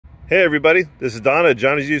Hey everybody, this is Don at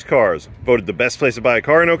Johnny's Used Cars, voted the best place to buy a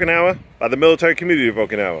car in Okinawa by the military community of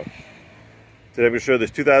Okinawa. Today I'm going to show this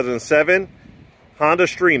 2007 Honda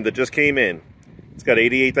Stream that just came in. It's got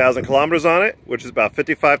 88,000 kilometers on it, which is about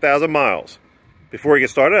 55,000 miles. Before we get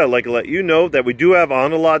started, I'd like to let you know that we do have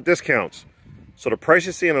on-the-lot discounts. So the price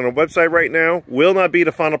you're seeing on our website right now will not be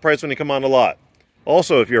the final price when you come on the lot.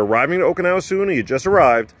 Also, if you're arriving to Okinawa soon or you just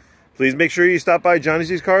arrived, please make sure you stop by Johnny's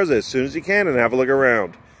Used Cars as soon as you can and have a look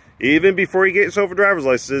around. Even before you get yourself a driver's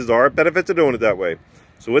license, there are benefits of doing it that way.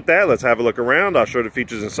 So with that, let's have a look around. I'll show the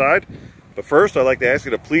features inside. But first, I'd like to ask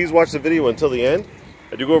you to please watch the video until the end.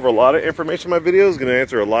 I do go over a lot of information in my videos, going to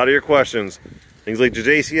answer a lot of your questions. Things like the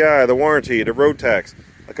JCI, the warranty, the road tax.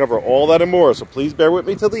 I cover all that and more, so please bear with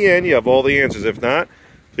me till the end. You have all the answers. If not,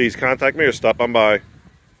 please contact me or stop on by.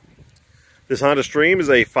 This Honda Stream is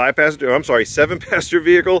a 7-passenger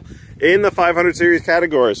vehicle in the 500 series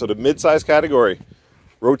category, so the mid-size category.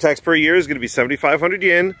 Road tax per year is going to be 7,500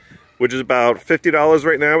 yen, which is about $50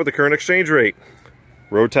 right now with the current exchange rate.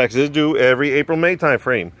 Road tax is due every April-May time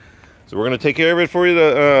frame. So we're going to take care of it for you,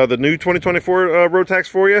 the new 2024 road tax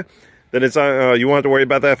for you. Then it's you won't have to worry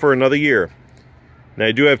about that for another year. Now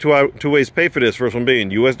you do have two ways to pay for this. First one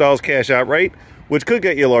being US dollars cash outright, which could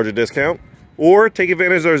get you a larger discount. Or take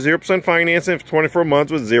advantage of our 0% financing for 24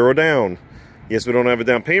 months with zero down. Yes, we don't have a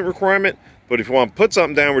down payment requirement, but if you want to put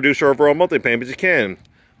something down, reduce your overall monthly payments, you can.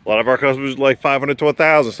 A lot of our customers like 500 to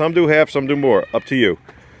 1,000. Some do half, some do more. Up to you.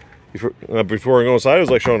 Before I go inside, I was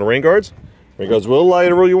like showing the rain guards. Rain guards will allow you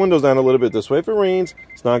to roll your windows down a little bit this way. If it rains,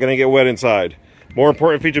 it's not going to get wet inside. More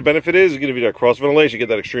important feature benefit is going to be that cross ventilation. Get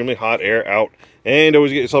that extremely hot air out, and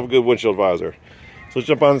always get yourself a good windshield visor. So let's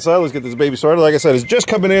jump on inside. Let's get this baby started. Like I said, it's just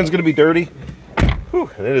coming in. It's going to be dirty. Whew,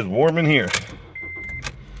 and it is warm in here.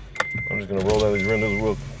 I'm just going to roll down these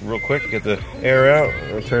windows real quick, get the air out,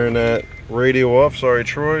 and turn that radio off. Sorry,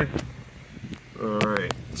 Troy.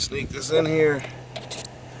 Alright, sneak this in here.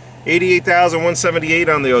 88,178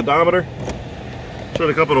 on the odometer.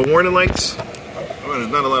 Showing a couple of warning lights. Oh,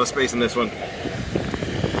 there's not a lot of space in this one. On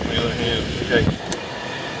the other hand, okay.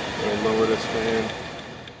 I'll lower this fan.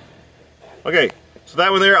 Okay, so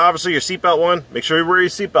that one there, obviously your seatbelt one. Make sure you wear your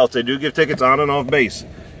seatbelts. They do give tickets on and off base.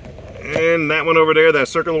 And that one over there, that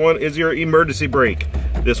circular one, is your emergency brake.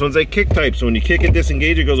 This one's a kick type, so when you kick it,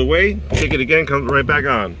 disengage, it goes away. Kick it again, comes right back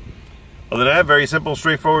on. Other than that, very simple,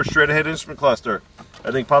 straightforward, straight ahead instrument cluster.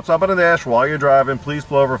 Everything pops up on the dash while you're driving. Please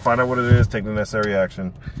pull over, find out what it is, take the necessary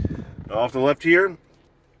action. Now, off to the left here,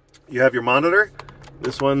 you have your monitor.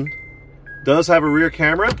 This one does have a rear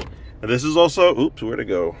camera. And this is also, oops, where'd it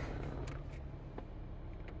go?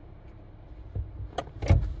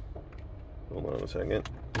 Hold on a second.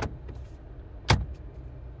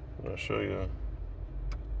 I'll show you.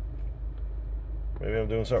 Maybe I'm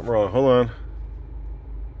doing something wrong. Hold on.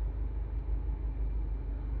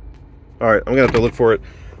 Alright, I'm gonna have to look for it.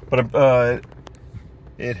 But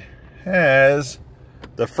it has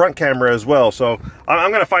the front camera as well. So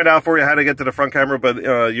I'm gonna find out for you how to get to the front camera. But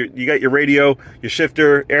you got your radio, your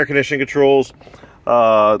shifter, air conditioning controls,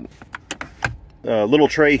 little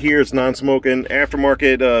tray here. It's non-smoking,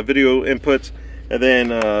 aftermarket video inputs, and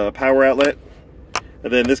then power outlet.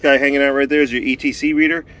 And then this guy hanging out right there is your ETC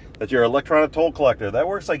reader. That's your electronic toll collector. That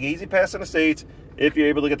works like Easy Pass in the States if you're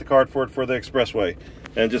able to get the card for it for the expressway.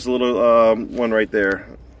 And just a little one right there.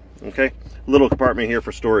 Okay, a little compartment here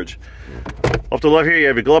for storage. Off to the left here, you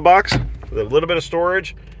have your glove box with a little bit of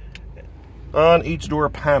storage on each door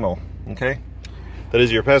panel. Okay, that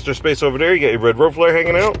is your passenger space over there. You got your red road flare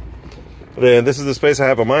hanging out. And then this is the space I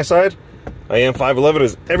have on my side. I am 5'11",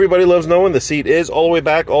 as everybody loves knowing. The seat is all the way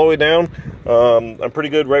back, all the way down. I'm pretty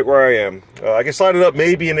good right where I am. I can slide it up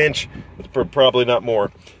maybe an inch, probably not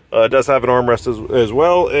more. It does have an armrest as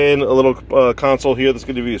well, and a little console here that's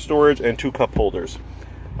going to give you storage and 2 cup holders.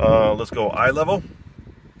 Let's go eye level.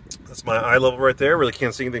 That's my eye level right there. Really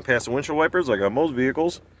can't see anything past the windshield wipers like on most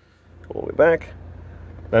vehicles. Go all the way back.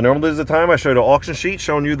 Now, normally there's a time I showed an auction sheet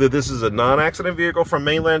showing you that this is a non-accident vehicle from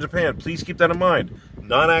mainland Japan. Please keep that in mind.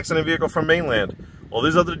 Non-accident vehicle from mainland. All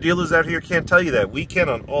these other dealers out here can't tell you that. We can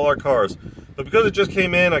on all our cars. But because it just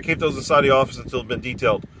came in, I kept those inside the office until it's been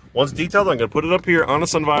detailed. Once detailed, I'm going to put it up here on the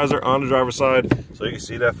sun visor on the driver's side so you can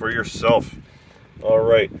see that for yourself. All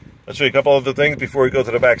right. I'll show you a couple other things before we go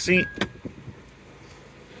to the back seat.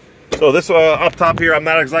 So this up top here, I'm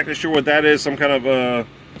not exactly sure what that is. Some kind of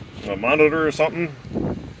a monitor or something.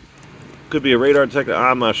 Could be a radar detector.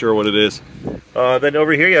 I'm not sure what it is. Then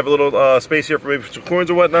over here, you have a little space here for maybe some coins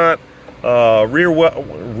or whatnot.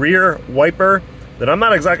 Rear wiper. Then I'm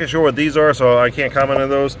not exactly sure what these are, so I can't comment on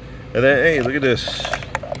those. And then, hey, look at this.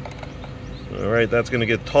 All right, that's going to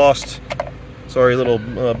get tossed Sorry, little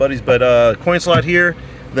buddies, but coin slot here.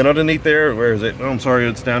 Then underneath there, where is it? Oh, I'm sorry,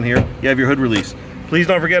 it's down here. You have your hood release. Please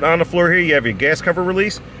don't forget, on the floor here, you have your gas cover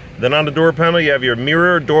release. Then on the door panel, you have your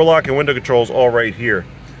mirror, door lock, and window controls all right here.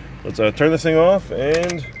 Let's turn this thing off,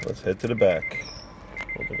 and let's head to the back.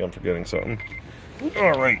 I don't think I'm forgetting something.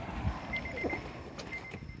 All right.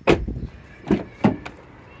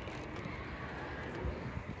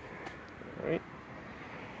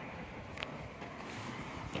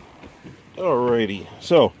 Alrighty,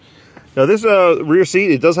 so now this rear seat,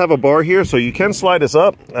 it does have a bar here, so you can slide this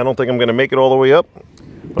up. I don't think I'm going to make it all the way up,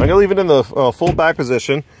 but I'm going to leave it in the full back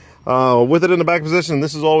position. With it in the back position,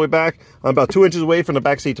 this is all the way back. I'm about 2 inches away from the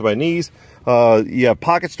back seat to my knees. You have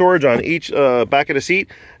pocket storage on each back of the seat.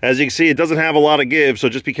 As you can see, it doesn't have a lot of give, so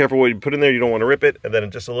just be careful what you put in there. You don't want to rip it. And then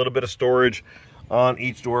just a little bit of storage on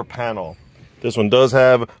each door panel. This one does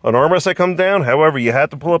have an armrest that comes down. However, you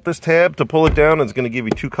have to pull up this tab to pull it down, and it's going to give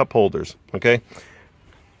you 2 cup holders, okay?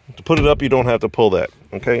 To put it up, you don't have to pull that,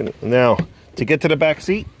 okay? Now, to get to the back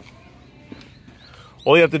seat,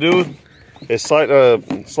 all you have to do is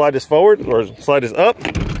slide this forward, or slide this up,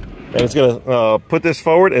 and it's going to put this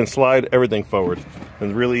forward and slide everything forward.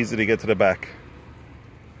 And it's really easy to get to the back,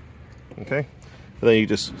 okay? And then you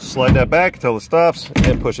just slide that back until it stops,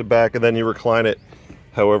 and push it back, and then you recline it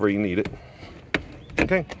however you need it.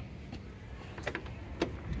 Okay,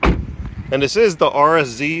 and this is the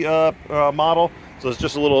RSZ model, so it's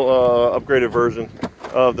just a little upgraded version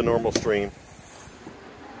of the normal Stream.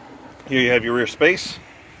 Here you have your rear space.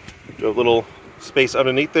 You have a little space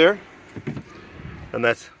underneath there, and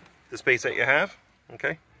that's the space that you have.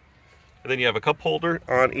 Okay, and then you have a cup holder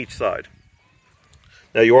on each side.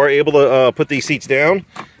 Now you are able to put these seats down.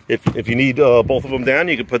 If you need both of them down,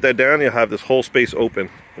 you can put that down. You'll have this whole space open.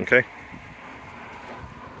 Okay.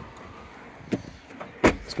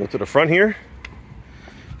 Let's go to the front here.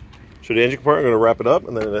 Show the engine compartment. I'm going to wrap it up,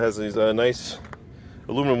 and then it has these nice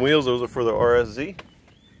aluminum wheels. Those are for the RSZ.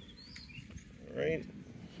 All right.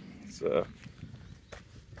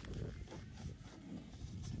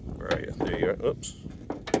 Where are you? There you are. Oops.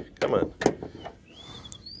 Come on.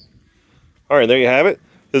 All right, there you have it.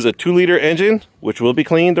 This is a 2-liter engine, which will be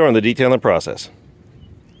cleaned during the detailing process.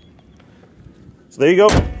 So there you go.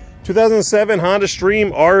 2007 Honda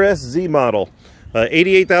Stream RSZ model.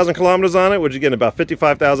 88,000 kilometers on it, which is again about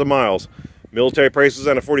 55,000 miles. Military prices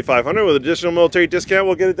on a $4,500. With additional military discount,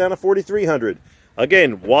 we'll get it down to $4,300.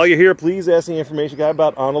 Again, while you're here, please ask the information guy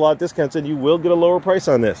about on-the-lot discounts, and you will get a lower price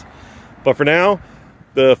on this. But for now,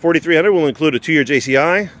 the $4,300 will include a 2-year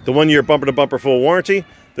JCI, the 1-year bumper-to-bumper full warranty,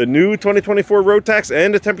 the new 2024 road tax,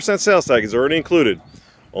 and the 10% sales tax is already included.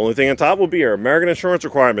 Only thing on top will be our American insurance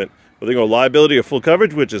requirement, whether you go liability or full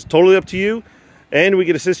coverage, which is totally up to you, and we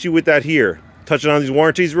can assist you with that here. Touching on these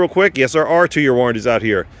warranties real quick, yes, there are 2-year warranties out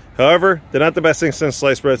here. However, they're not the best thing since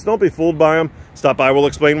sliced breads. Don't be fooled by them. Stop by, we'll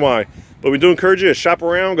explain why. But we do encourage you to shop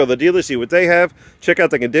around, go to the dealer, see what they have, check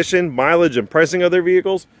out the condition, mileage, and pricing of their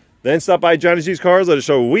vehicles. Then stop by Johnny G's Cars, let us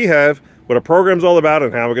show what we have, what our program's all about,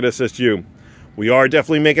 and how we're going to assist you. We are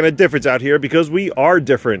definitely making a difference out here because we are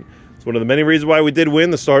different. It's one of the many reasons why we did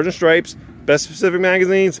win the Stars and Stripes, Best Pacific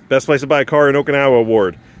Magazine's Best Place to Buy a Car in Okinawa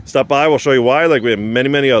Award. Stop by, we'll show you why, like we have many,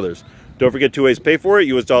 many others. Don't forget 2 ways to pay for it,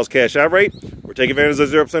 US dollars cash outright, or take advantage of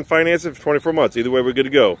 0% financing for 24 months. Either way, we're good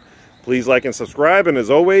to go. Please like and subscribe, and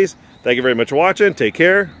as always, thank you very much for watching. Take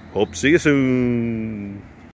care. Hope to see you soon.